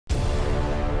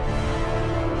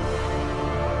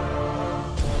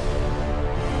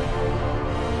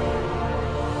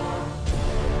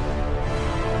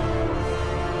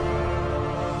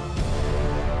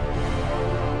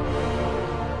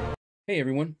Hey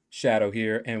everyone, Shaedow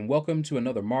here, and welcome to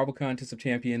another Marvel Contest of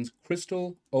Champions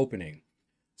crystal opening.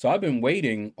 So I've been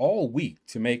waiting all week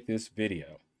to make this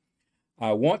video.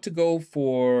 I want to go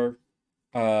for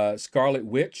Scarlet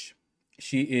Witch.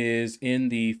 She is in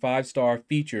the 5-star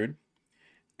featured,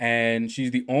 and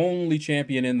she's the only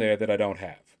champion in there that I don't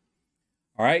have.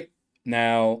 All right,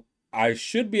 now I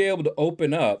should be able to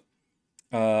open up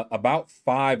about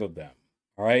 5 of them.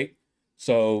 All right.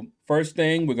 So first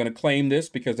thing, we're going to claim this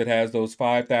because it has those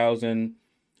 5,000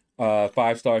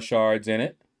 5-star shards in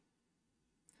it.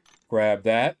 Grab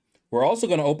that. We're also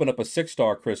going to open up a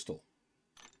 6-star crystal.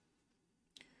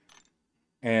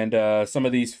 And some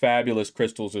of these fabulous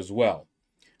crystals as well.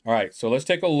 All right, so let's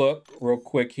take a look real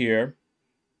quick here.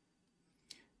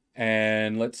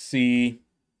 And let's see.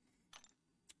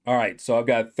 All right, so I've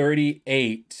got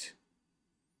 38.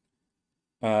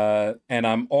 And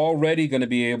I'm already going to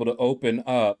be able to open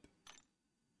up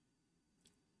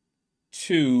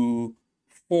 2,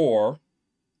 4.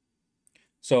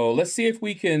 So let's see if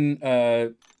we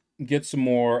can get some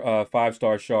more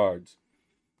 5-star shards.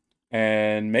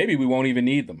 And maybe we won't even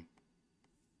need them.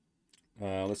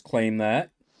 Let's claim that.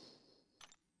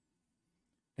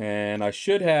 And I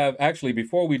should have, actually,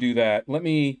 before we do that, let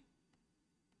me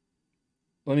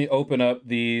open up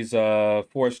these 4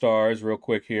 stars real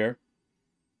quick here.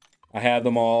 I have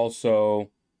them all,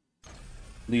 so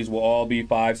these will all be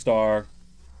 5-star,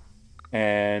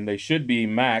 and they should be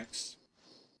max.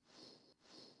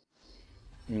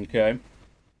 Okay.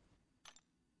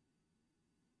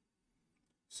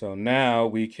 So now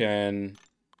we can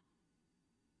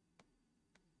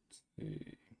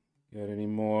see, get any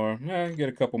more? Get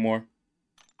a couple more.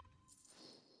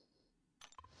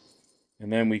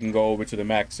 And then we can go over to the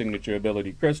max signature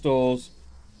ability crystals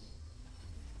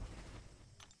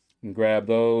and grab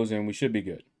those, and we should be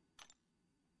good.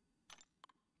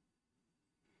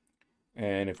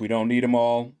 And if we don't need them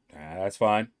all, that's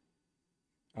fine.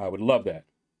 I would love that.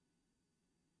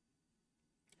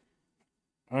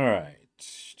 All right.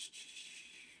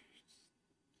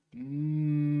 Let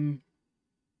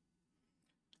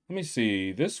me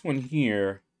see. This one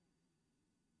here.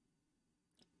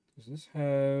 Does this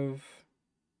have...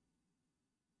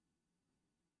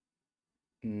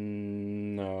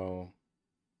 No.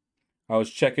 I was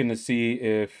checking to see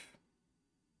if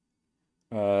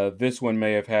this one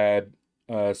may have had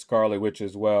Scarlet Witch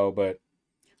as well, but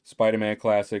Spider-Man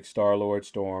Classic, Star-Lord,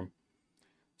 Storm.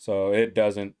 So it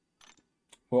doesn't.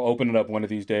 We'll open it up one of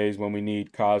these days when we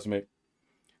need Cosmic.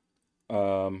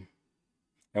 And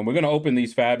we're going to open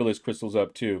these fabulous crystals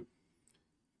up too.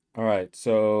 All right,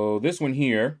 so this one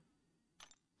here,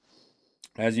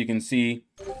 as you can see,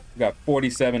 we got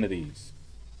 47 of these.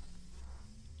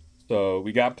 So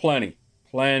we got plenty.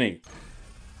 Plenty.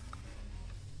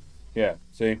 Yeah,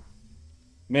 see?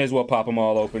 May as well pop them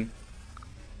all open.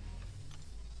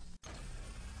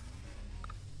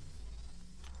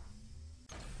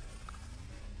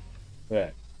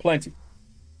 Yeah, plenty.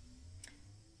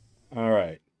 All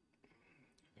right.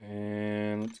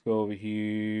 And let's go over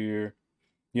here.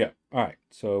 Yeah, all right.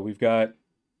 So we've got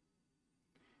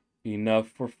enough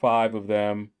for 5 of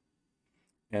them.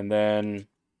 And then,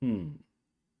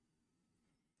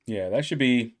 yeah, that should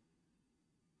be...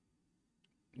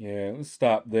 Yeah, let's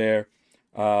stop there.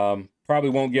 Probably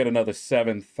won't get another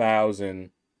 7,000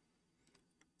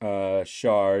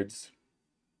 shards.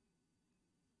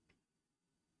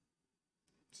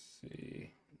 Let's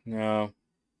see. No.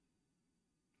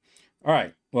 All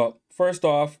right. Well, first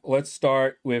off, let's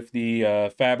start with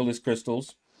the fabulous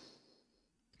crystals.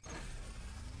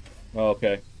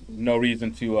 Okay. No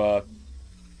reason to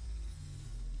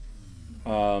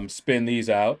spin these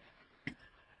out.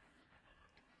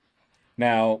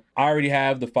 Now, I already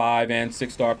have the 5 and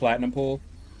 6-star platinum pool,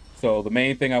 so the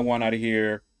main thing I want out of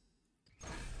here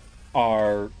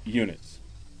are units.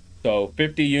 So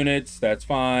 50 units, that's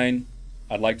fine.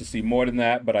 I'd like to see more than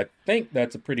that, but I think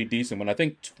that's a pretty decent one. I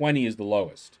think 20 is the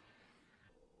lowest.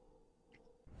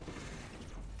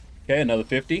 Okay, another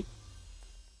 50.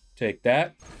 Take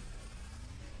that.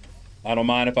 I don't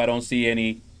mind if I don't see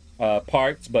any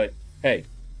parts, but hey,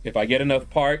 if I get enough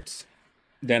parts,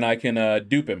 then I can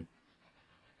dupe him.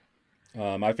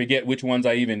 I forget which ones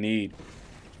I even need.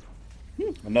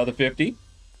 Another 50.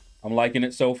 I'm liking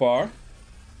it so far.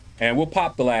 And we'll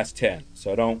pop the last 10.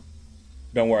 So don't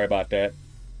worry about that.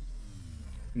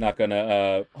 I'm not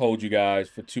gonna hold you guys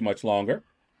for too much longer.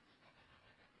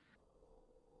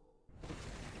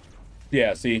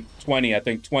 Yeah, see, 20. I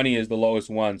think 20 is the lowest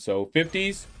one. So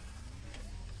 50s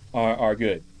are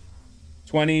good.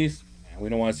 20s, we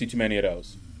don't want to see too many of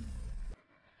those.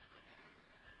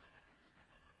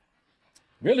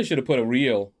 Really should have put a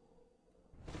reel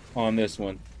on this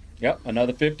one. Yep,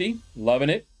 another 50. Loving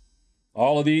it.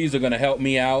 All of these are going to help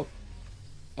me out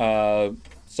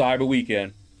Cyber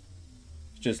Weekend.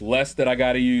 It's just less that I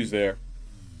got to use there.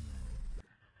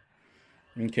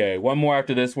 Okay, one more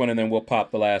after this one, and then we'll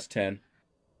pop the last 10.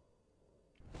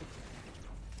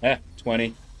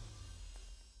 20.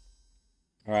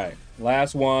 All right,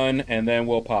 last one, and then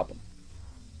we'll pop them.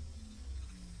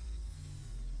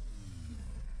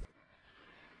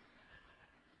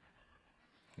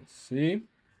 Let's see.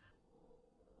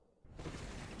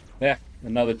 Yeah,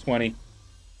 another 20. I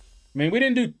mean, we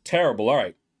didn't do terrible. All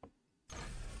right.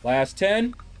 Last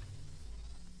 10.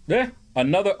 Yeah,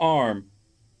 another arm.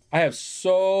 I have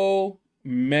so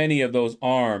many of those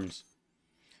arms.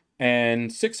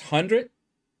 And 600?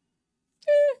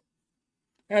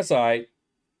 That's all right.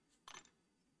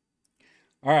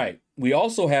 All right. We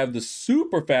also have the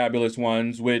super fabulous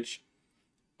ones, which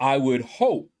I would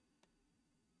hope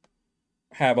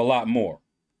have a lot more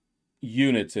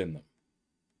units in them.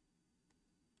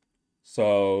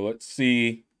 So let's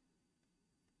see.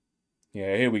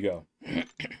 Yeah, here we go.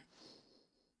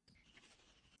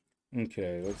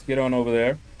 Okay, let's get on over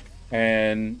there.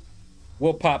 And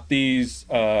we'll pop these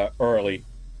early.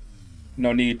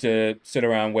 No need to sit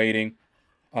around waiting.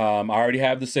 I already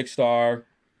have the 6-star.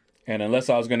 And unless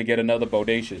I was going to get another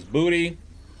Bodacious Booty.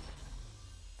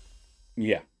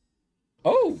 Yeah.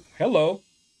 Oh, hello.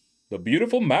 The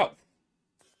beautiful mouth.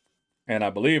 And I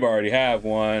believe I already have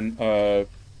one.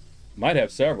 Might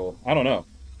have several. I don't know.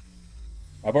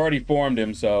 I've already formed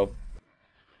him, so...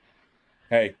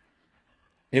 Hey.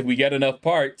 If we get enough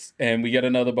parts and we get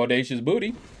another Bodacious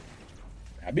Booty,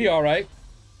 that'd be all right.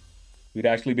 We'd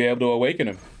actually be able to awaken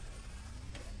him.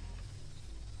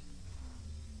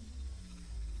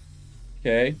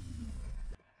 Okay.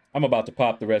 I'm about to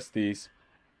pop the rest of these.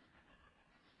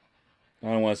 I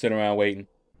don't want to sit around waiting.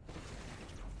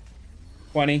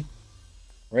 20.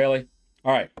 Really?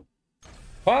 All right.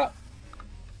 Pop.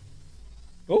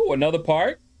 Oh, another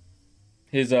part.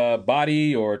 His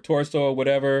body or torso or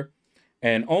whatever.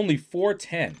 And only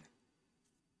 410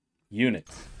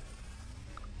 units.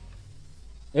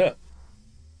 Ugh.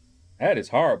 That is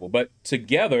horrible. But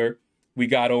together, we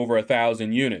got over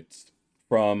 1,000 units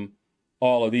from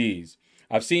all of these.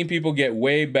 I've seen people get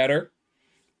way better,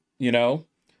 you know.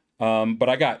 But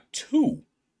I got 2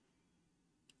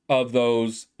 of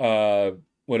those,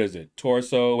 what is it?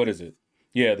 Torso, what is it?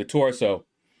 Yeah, the torso.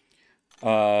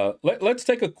 Let's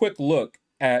take a quick look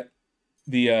at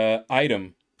the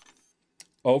item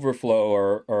overflow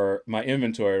or my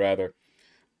inventory rather,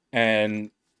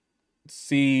 and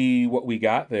see what we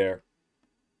got there.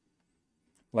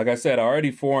 Like I said, I already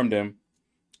formed him.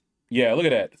 Yeah, look at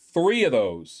that. 3 of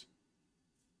those.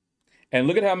 And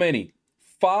look at how many.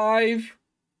 5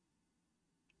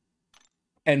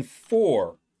 and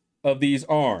 4 of these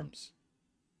arms.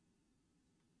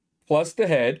 Plus the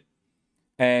head.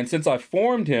 And since I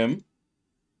formed him,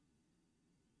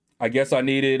 I guess I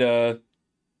needed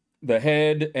the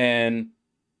head and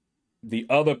the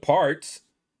other parts,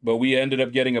 but we ended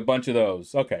up getting a bunch of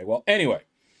those. Okay, well, anyway,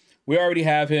 we already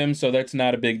have him, so that's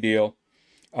not a big deal.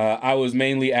 I was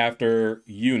mainly after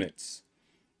units.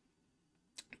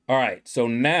 All right, so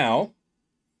now,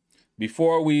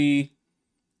 before we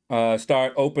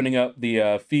start opening up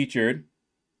the featured,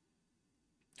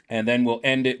 and then we'll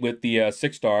end it with the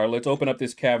 6-star, let's open up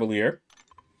this Cavalier.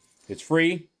 It's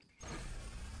free,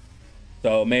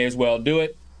 so may as well do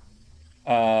it.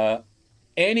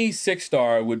 Any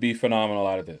 6-star would be phenomenal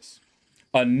out of this.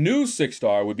 A new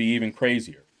 6-star would be even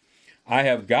crazier. I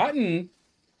have gotten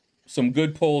some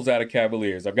good pulls out of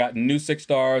Cavaliers. I've gotten new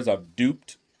 6-stars. I've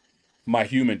duped my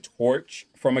Human Torch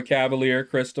from a Cavalier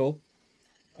Crystal.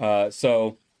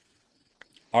 So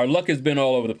our luck has been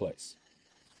all over the place.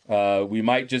 We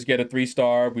might just get a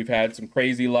 3-star. We've had some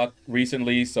crazy luck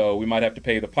recently, so we might have to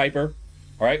pay the piper.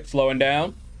 All right, slowing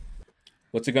down.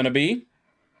 What's it going to be?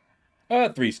 A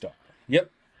 3-star.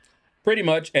 Yep, pretty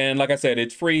much. And like I said,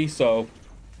 it's free, so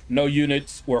no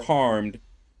units were harmed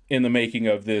in the making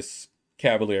of this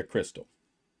Cavalier Crystal.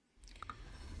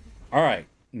 All right,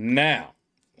 now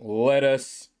let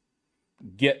us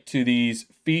get to these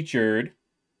featured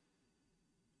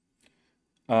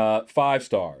 5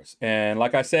 stars. And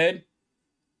like I said,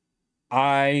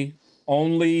 I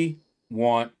only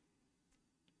want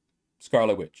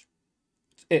Scarlet Witch.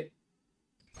 That's it.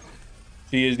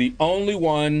 She is the only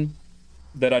one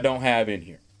that I don't have in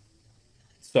here.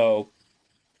 So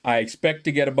I expect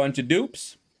to get a bunch of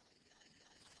dupes.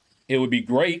 It would be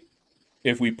great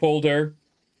if we pulled her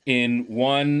in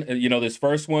one, you know, this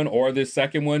first one or this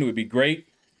second one. It would be great.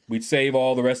 We'd save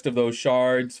all the rest of those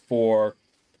shards for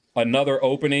another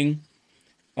opening.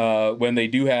 when they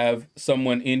do have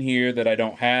someone in here that I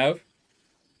don't have.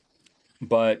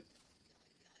 But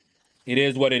it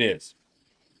is what it is.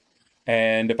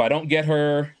 And if I don't get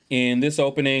her in this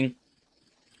opening,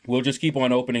 we'll just keep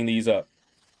on opening these up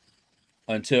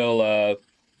until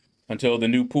the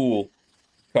new pool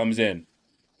comes in.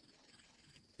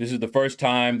 This is the first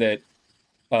time that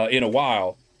in a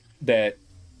while that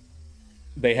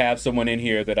they have someone in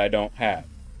here that I don't have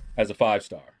as a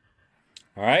 5-star.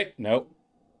 All right, nope,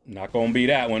 not gonna be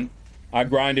that one. I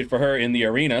grinded for her in the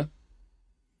arena,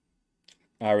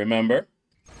 I remember.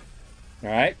 All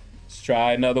right, let's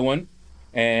try another one.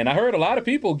 And I heard a lot of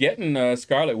people getting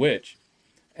Scarlet Witch,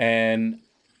 and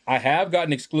I have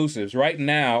gotten exclusives. Right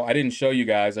now, I didn't show you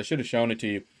guys. I should have shown it to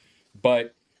you.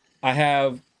 But I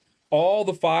have all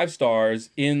the 5-stars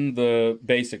in the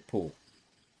basic pool.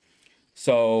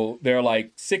 So they're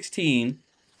like 16,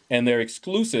 and they're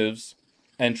exclusives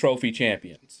and trophy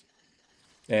champions.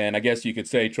 And I guess you could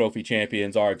say trophy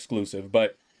champions are exclusive,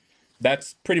 but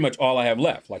that's pretty much all I have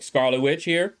left. Like Scarlet Witch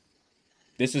here,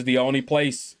 this is the only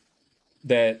place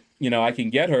that, you know, I can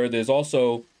get her. There's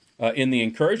also in the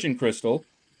Incursion Crystal,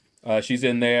 she's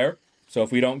in there. So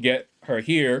if we don't get her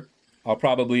here, I'll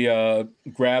probably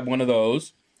grab one of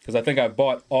those, because I think I've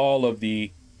bought all of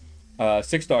the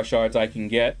 6-star shards I can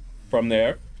get from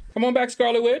there. Come on back,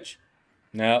 Scarlet Witch.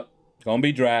 No, gonna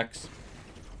be Drax.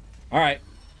 All right,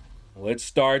 let's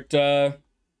start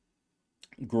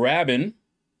grabbing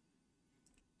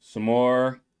some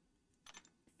more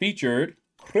featured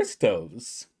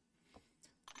crystals.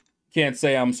 Can't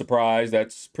say I'm surprised.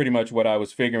 That's pretty much what I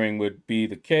was figuring would be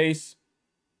the case.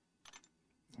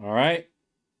 All right,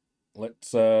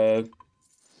 let's do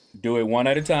it one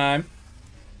at a time.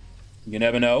 You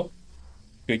never know.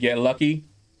 Could get lucky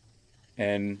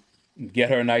and get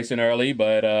her nice and early,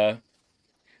 but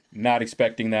not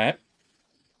expecting that.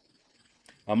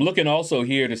 I'm looking also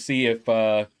here to see if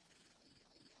there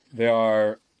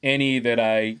are any that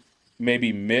I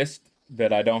maybe missed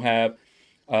that I don't have.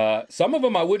 Some of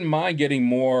them I wouldn't mind getting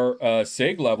more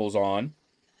Sig levels on.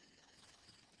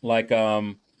 Like,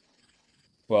 well,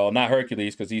 not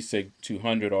Hercules, because he's Sig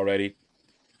 200 already.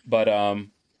 But I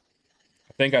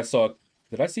think I saw,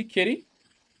 did I see Kitty?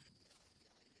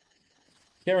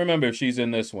 Can't remember if she's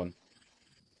in this one.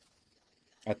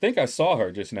 I think I saw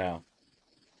her just now.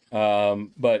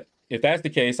 But if that's the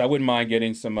case, I wouldn't mind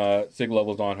getting some Sig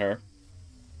levels on her.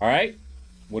 All right,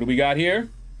 what do we got here?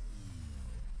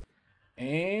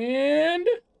 And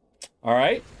all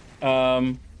right,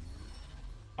 I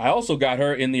also got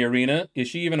her in the arena. Is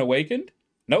she even awakened?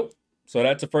 Nope. So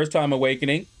that's the first time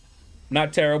awakening.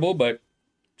 Not terrible, but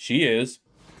she is.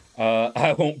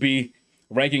 I won't be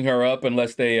ranking her up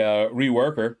unless they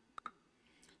rework her.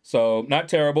 So not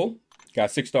terrible. Got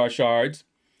 6-star shards.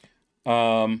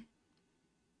 Let's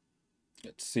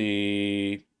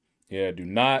see. Yeah, do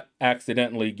not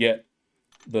accidentally get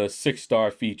the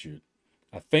 6-star featured.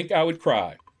 I think I would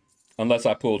cry unless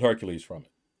I pulled Hercules from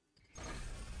it.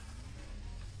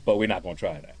 But we're not gonna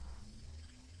try that.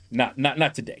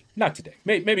 Not today. Not today.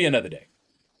 Maybe another day.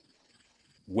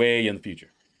 Way in the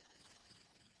future.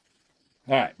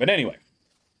 All right, but anyway.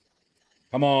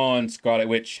 Come on, Scarlet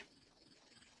Witch.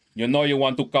 You know you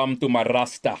want to come to my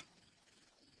Rasta.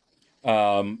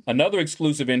 Another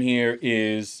exclusive in here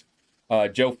is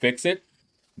Joe Fixit,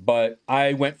 but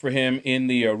I went for him in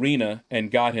the arena and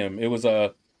got him. It was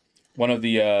one of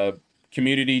the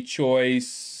community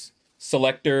choice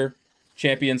selector,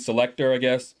 champion selector, I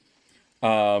guess,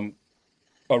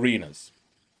 arenas.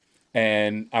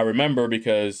 And I remember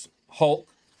because Hulk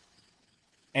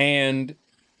and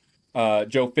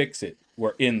Joe Fixit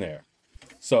were in there.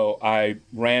 So I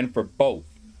ran for both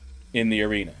in the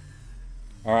arena.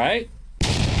 All right.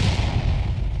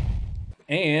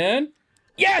 And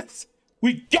yes,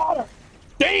 we got her.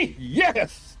 Dang,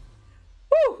 yes.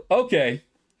 Woo, okay.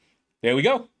 There we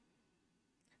go.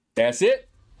 That's it.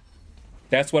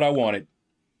 That's what I wanted.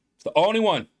 It's the only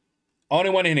one.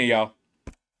 Only one in here, y'all.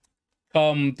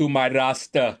 Come to my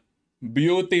Rasta.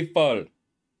 Beautiful.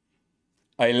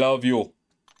 I love you.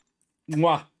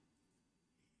 Mwah.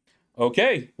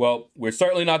 Okay, well, we're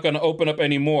certainly not going to open up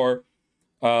any more.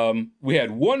 We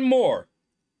had one more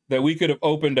that we could have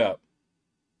opened up.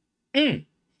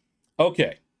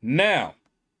 Okay, now,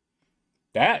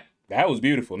 that was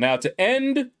beautiful. Now, to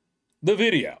end the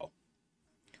video,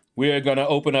 we are going to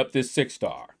open up this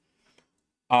 6-star.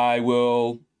 I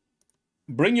will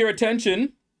bring your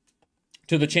attention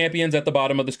to the champions at the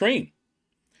bottom of the screen.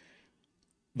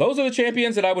 Those are the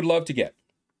champions that I would love to get.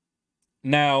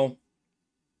 Now,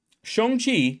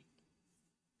 Shang-Chi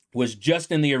was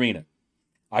just in the arena.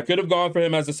 I could have gone for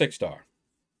him as a 6-star.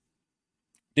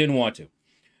 Didn't want to.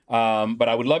 But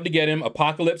I would love to get him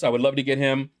Apocalypse. I would love to get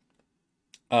him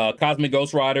Cosmic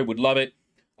Ghost Rider. Would love it.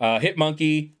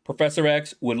 Hitmonkey, Professor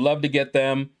X. Would love to get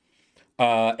them.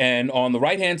 And on the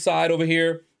right-hand side over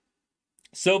here,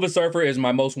 Silver Surfer is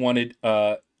my most wanted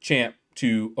champ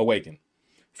to awaken,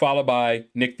 followed by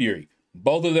Nick Fury.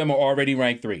 Both of them are already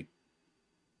rank 3.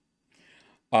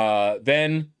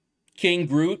 Then King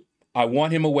Groot, I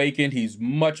want him awakened. He's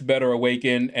much better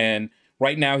awakened, and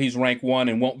right now he's rank 1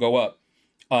 and won't go up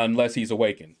unless he's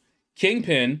awakened.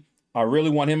 Kingpin, I really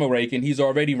want him awakened. He's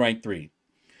already rank 3.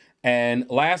 And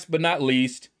last but not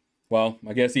least, well,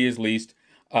 I guess he is least,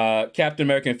 Captain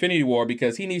America Infinity War,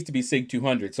 because he needs to be Sig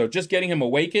 200. So just getting him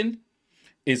awakened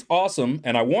is awesome,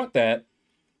 and I want that,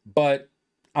 but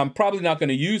I'm probably not going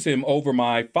to use him over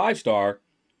my 5-star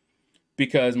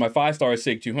because my 5-star is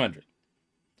Sig 200.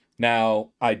 Now,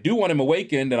 I do want him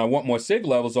awakened, and I want more Sig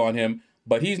levels on him,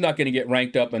 but he's not going to get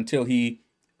ranked up until he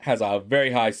has a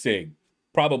very high Sig,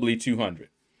 probably 200.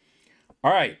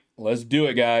 All right, let's do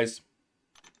it, guys.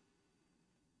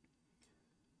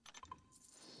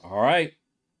 All right,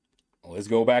 let's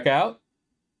go back out.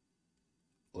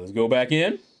 Let's go back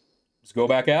in. Let's go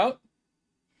back out.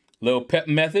 Little pep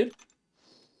method.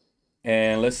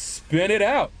 And let's spin it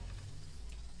out.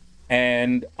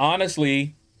 And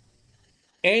honestly,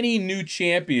 any new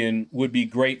champion would be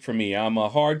great for me. I'm a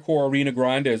hardcore arena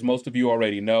grinder, as most of you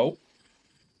already know.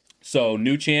 So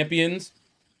new champions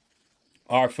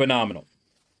are phenomenal.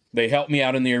 They help me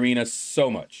out in the arena so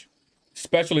much,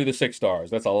 especially the 6 stars.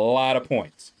 That's a lot of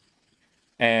points.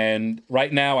 And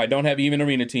right now, I don't have even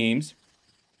arena teams.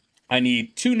 I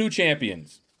need 2 new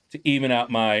champions to even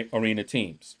out my arena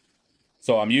teams.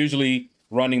 So I'm usually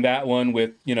running that one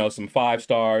with, you know, some 5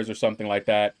 stars or something like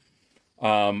that.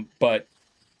 But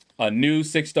a new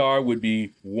 6-star would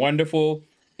be wonderful.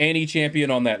 Any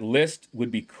champion on that list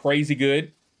would be crazy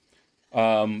good.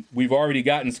 We've already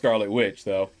gotten Scarlet Witch,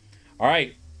 though. All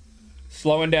right,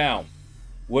 slowing down.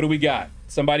 What do we got?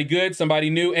 Somebody good, somebody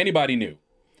new, anybody new?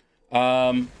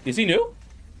 Is he new?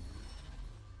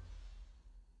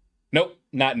 Nope,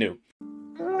 not new.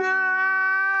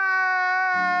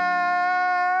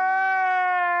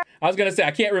 I was gonna say,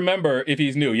 I can't remember if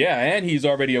he's new. Yeah, and he's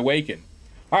already awakened.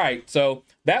 All right, so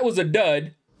that was a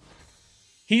dud.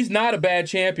 He's not a bad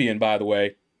champion, by the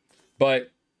way,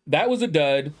 but that was a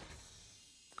dud.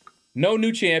 No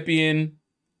new champion,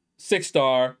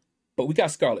 6-star, but we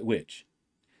got Scarlet Witch.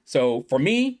 So for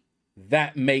me,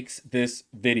 that makes this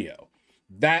video.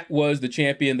 That was the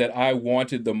champion that I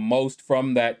wanted the most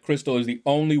from that crystal. Is the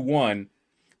only one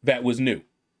that was new.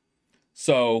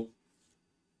 So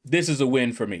this is a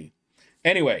win for me.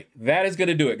 Anyway, that is going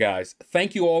to do it, guys.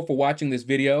 Thank you all for watching this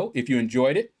video. If you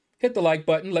enjoyed it, hit the like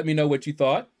button. Let me know what you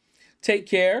thought. Take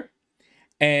care,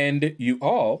 and you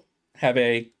all have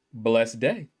a blessed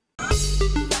day.